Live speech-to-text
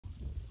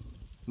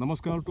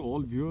Namaskar to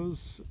all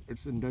viewers.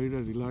 It's indeed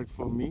a delight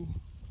for me.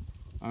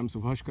 I'm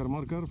Subhash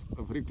Karmarkar,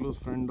 a very close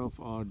friend of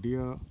our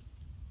dear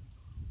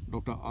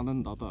Dr.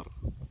 Anand Datar.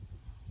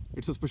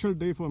 It's a special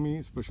day for me,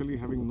 especially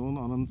having known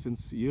Anand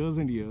since years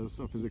and years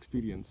of his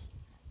experience,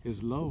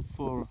 his love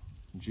for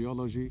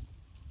geology,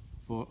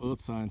 for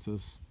earth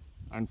sciences,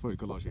 and for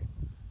ecology.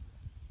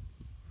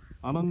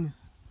 Anand,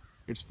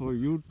 it's for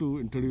you to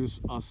introduce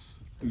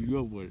us to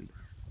your world.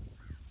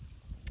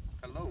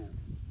 Hello,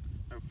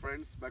 my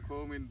friends back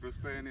home in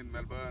Brisbane, in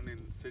Melbourne,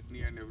 in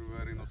Sydney, and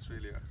everywhere in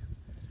Australia.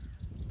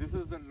 This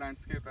is the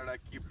landscape that I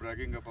keep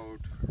bragging about,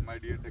 my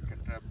dear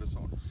Deccan Traps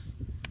Basalts.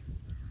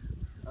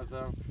 As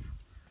I've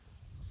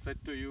said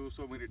to you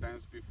so many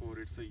times before,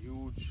 it's a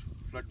huge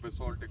flood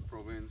basaltic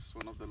province,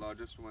 one of the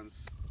largest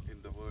ones in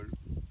the world.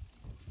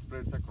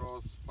 Spreads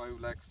across 5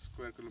 lakh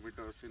square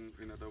kilometers,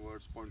 in other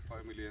words,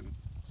 0.5 million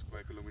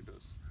square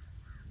kilometers.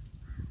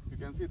 You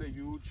can see the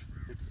huge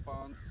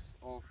expanse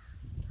of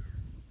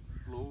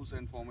flows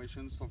and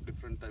formations of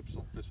different types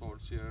of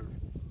basalts here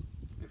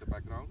in the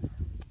background.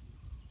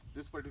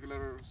 This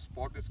particular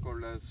spot is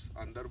called as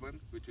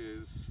Andaman, which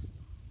is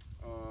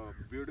a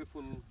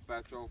beautiful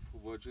patch of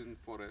virgin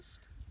forest,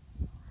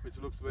 which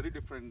looks very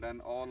different than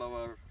all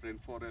our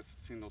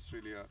rainforests in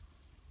Australia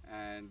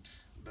and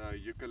the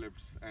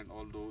eucalypts and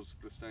all those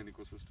pristine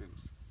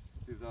ecosystems.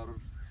 These are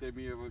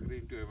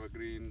semi-evergreen to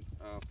evergreen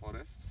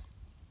forests,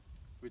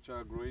 which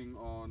are growing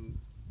on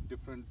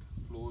different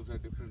flows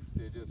at different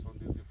stages on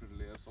these different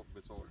layers of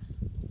basalts.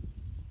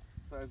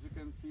 So as you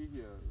can see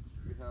here,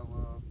 we have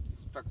a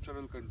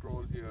structural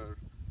control here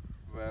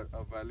where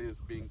a valley is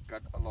being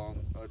cut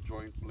along a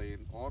joint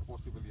plane or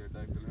possibly a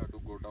dike. We'll have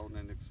to go down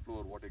and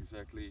explore what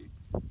exactly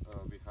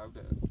we have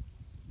there.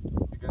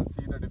 You can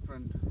see the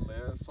different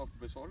layers of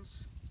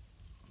basalts,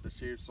 the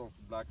shades of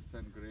blacks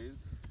and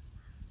grays,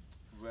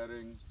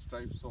 wearing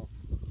stripes of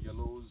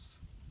yellows.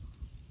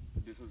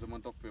 This is the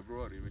month of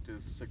February, which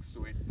is 6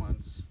 to 8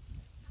 months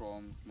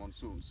from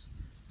monsoons.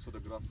 So the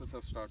grasses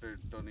have started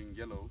turning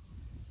yellow,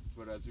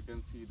 whereas you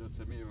can see the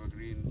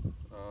semi-evergreen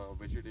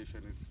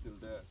vegetation is still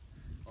there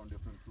on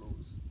different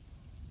flows.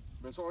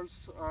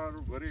 Basalts are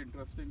very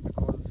interesting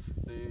because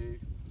they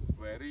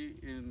vary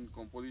in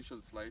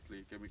composition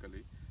slightly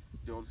chemically.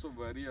 They also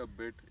vary a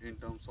bit in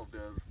terms of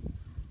their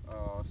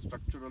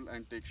structural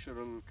and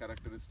textural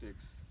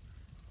characteristics.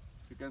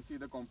 You can see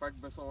the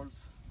compact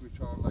basalts, which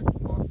are like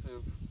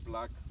massive,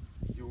 black,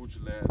 huge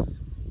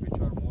layers, which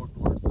are more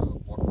towards the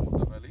bottom of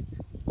the valley.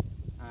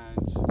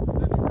 And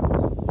then you can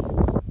also see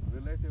the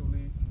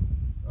relatively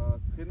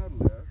thinner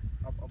layers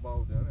up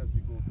above there as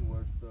you go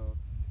towards the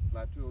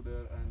plateau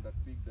there and that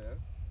peak there.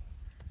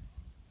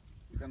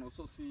 You can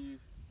also see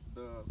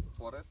the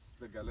forests,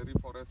 the gallery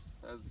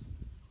forests as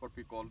what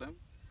we call them,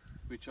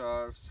 which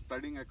are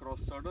spreading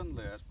across certain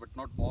layers, but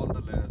not all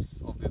the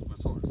layers of these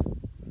basalts,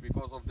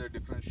 because of their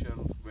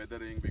differential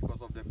weathering,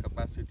 because of their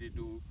capacity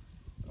to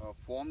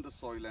form the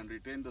soil and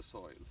retain the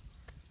soil.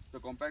 The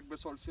compact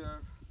basalts here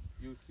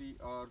you see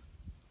are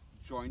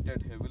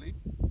jointed heavily.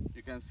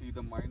 You can see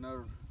the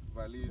minor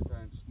valleys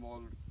and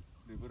small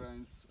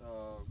riverines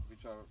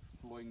which are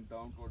flowing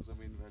down towards the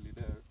main valley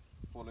there,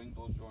 following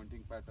those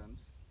jointing patterns.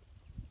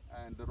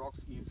 And the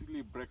rocks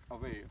easily break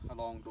away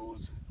along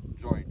those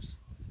joints,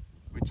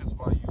 which is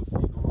why you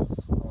see those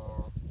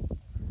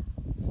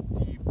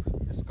steep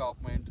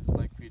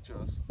escarpment-like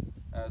features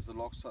as the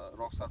rocks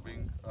are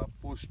being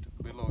pushed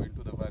below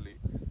into the valley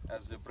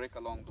as they break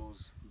along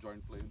those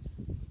joint planes.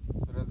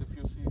 Whereas if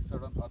you see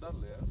certain other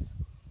layers,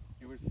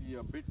 you will see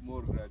a bit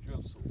more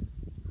gradual slope.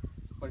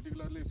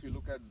 Particularly if you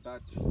look at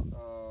that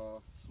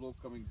slope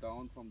coming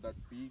down from that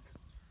peak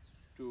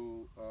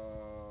to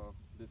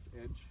this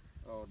edge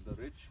or the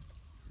ridge,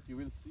 you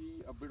will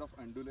see a bit of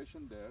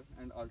undulation there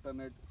and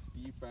alternate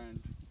steep and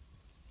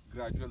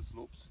gradual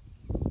slopes.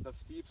 The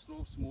steep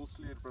slopes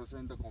mostly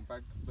represent the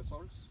compact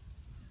basalts,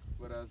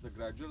 whereas the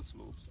gradual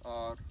slopes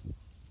are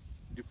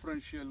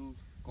differential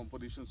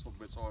compositions of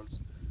basalts,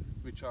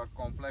 which are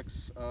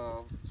complex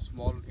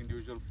small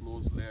individual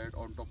flows layered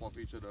on top of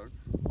each other,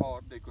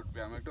 or they could be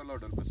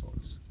amygdaloidal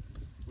basalts,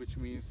 which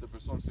means the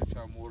basalts which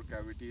have more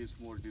cavities,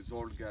 more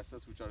dissolved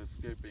gases which are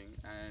escaping,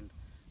 and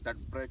that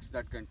breaks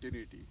that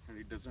continuity and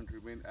it doesn't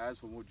remain as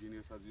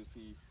homogeneous as you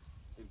see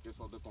in case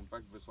of the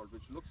compact basalt,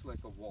 which looks like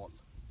a wall.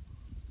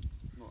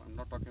 No, I'm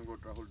not talking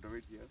about Rahul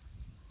Dravid here,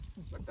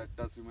 but that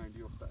does remind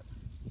you of that.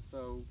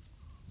 So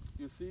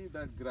you see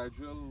that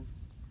gradual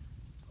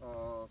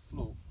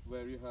slope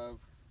where you have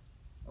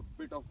a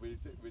bit of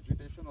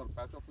vegetation or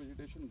patch of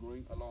vegetation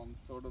growing along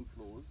certain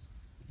flows.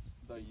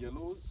 The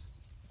yellows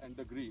and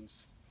the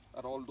greens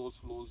are all those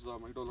flows, the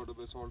amygdaloidal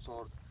basalts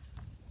or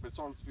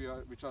basalts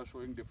which are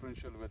showing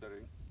differential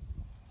weathering,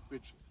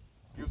 which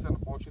gives an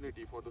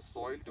opportunity for the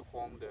soil to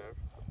form there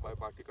by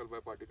particle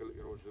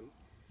erosion,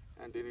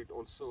 and then it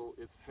also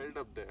is held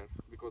up there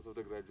because of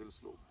the gradual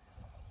slope.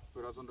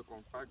 Whereas on the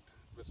compact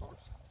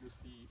basalts, you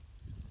see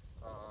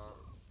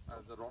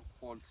as the rock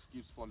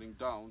keeps falling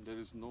down, there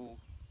is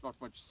not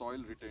much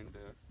soil retained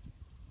there,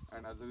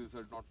 and as a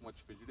result not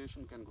much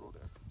vegetation can grow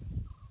there.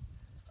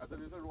 As a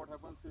result, what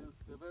happens is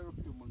there were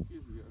a few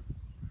monkeys here,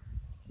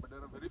 but there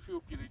are very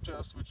few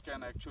creatures which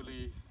can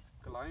actually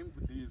climb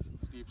these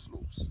steep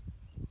slopes.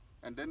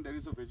 And then there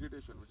is a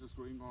vegetation which is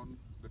growing on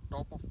the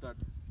top of that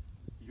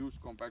huge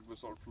compact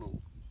basalt flow,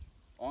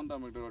 on the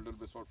amygdaloidal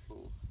basalt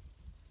flow,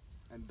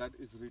 and that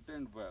is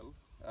retained well,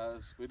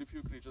 as very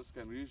few creatures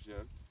can reach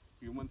there.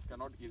 Humans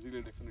cannot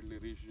easily definitely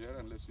reach there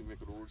unless you make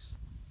roads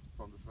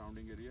from the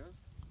surrounding areas.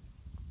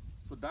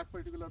 So that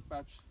particular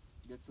patch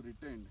gets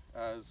retained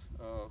as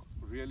a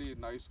really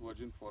nice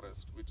virgin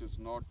forest, which is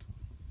not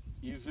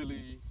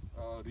easily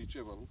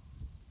reachable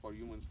for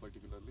humans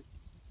particularly,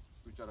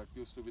 which are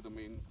accused to be the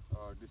main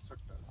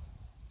destructors.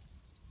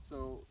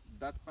 So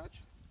that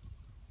patch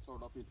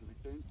sort of is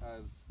retained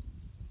as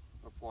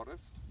a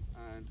forest,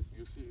 and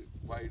you see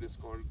why it is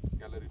called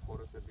gallery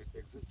forest, and it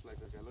exists like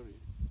a gallery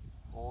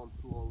all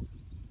throughout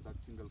that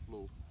single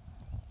flow.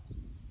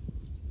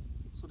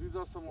 So these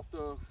are some of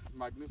the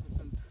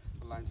magnificent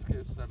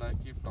landscapes that I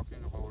keep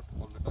talking about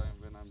all the time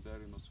when I'm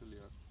there in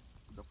Australia.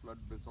 The flood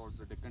basalts,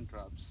 the Deccan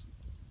Traps.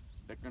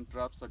 Deccan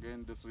Traps,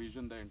 again, this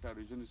region, the entire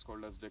region is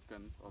called as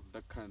Deccan or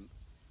Deccan.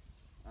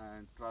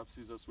 And traps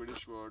is a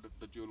Swedish word.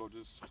 The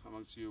geologists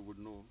amongst you would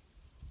know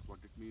what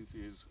it means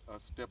is a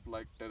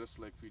step-like,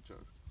 terrace-like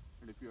feature.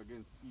 And if you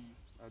again see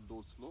at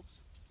those slopes,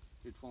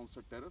 it forms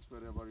a terrace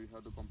wherever you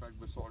have the compact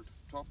basalt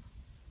top,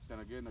 then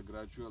again a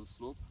gradual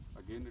slope,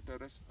 again a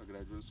terrace, a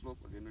gradual slope,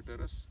 again a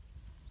terrace.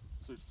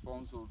 So it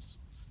forms those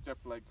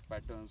step-like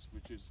patterns,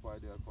 which is why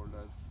they are called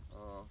as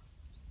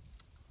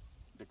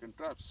Deccan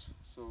Traps.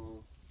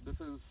 So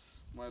this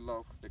is my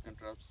love, Deccan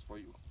Traps, for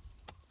you.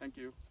 Thank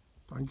you.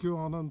 Thank you,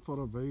 Anand, for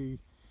a very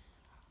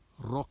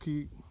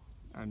rocky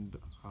and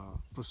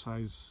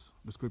precise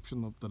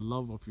description of the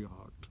love of your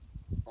heart.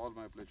 All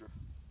my pleasure.